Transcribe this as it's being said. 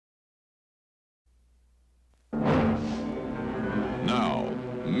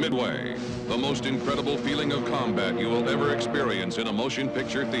Midway, the most incredible feeling of combat you will ever experience in a motion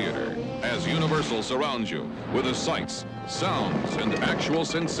picture theater, as Universal surrounds you with the sights, sounds, and actual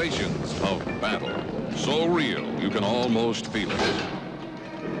sensations of battle. So real, you can almost feel it.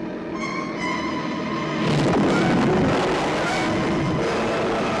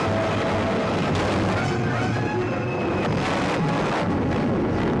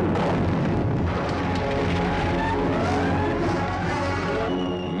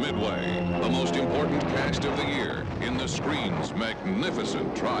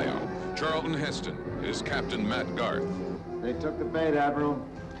 Magnificent triumph. Charlton Heston is Captain Matt Garth. They took the bait, Admiral.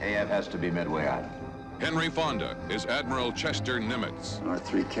 AF has to be Midway Island. Henry Fonda is Admiral Chester Nimitz. Our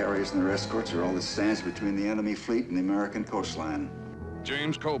 3 carriers and their escorts are all that stands between the enemy fleet and the American coastline.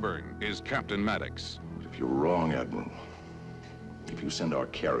 James Coburn is Captain Maddox. If you're wrong, Admiral, if you send our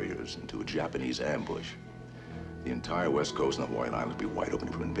carriers into a Japanese ambush, the entire west coast and the Hawaiian Islands will be wide open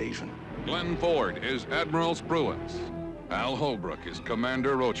for invasion. Glenn Ford is Admiral Spruance. Hal Holbrook is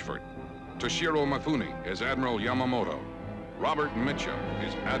Commander Rochford. Toshiro Mifune is Admiral Yamamoto. Robert Mitchum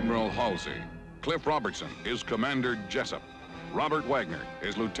is Admiral Halsey. Cliff Robertson is Commander Jessup. Robert Wagner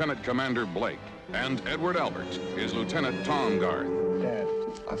is Lieutenant Commander Blake. And Edward Albert is Lieutenant Tom Garth. Dad,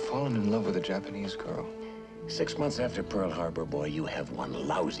 I've fallen in love with a Japanese girl. 6 months after Pearl Harbor, boy, you have one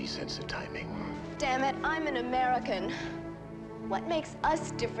lousy sense of timing. Damn it, I'm an American. What makes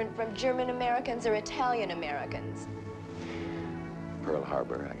us different from German Americans or Italian Americans? Pearl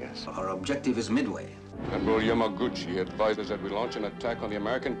Harbor, I guess. Our objective is Midway. Admiral Yamaguchi advises that we launch an attack on the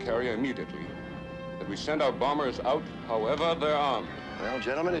American carrier immediately. That we send our bombers out, however they're armed. Well,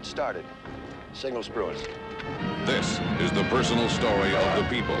 gentlemen, it started. Signal Spruance. This is the personal story of the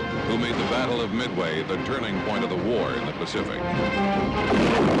people who made the Battle of Midway the turning point of the war in the Pacific.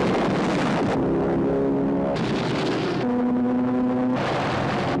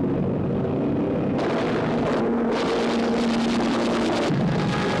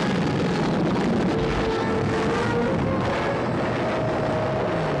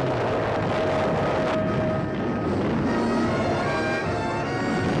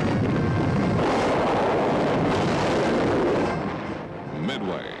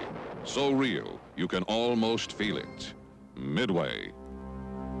 So real, you can almost feel it. Midway.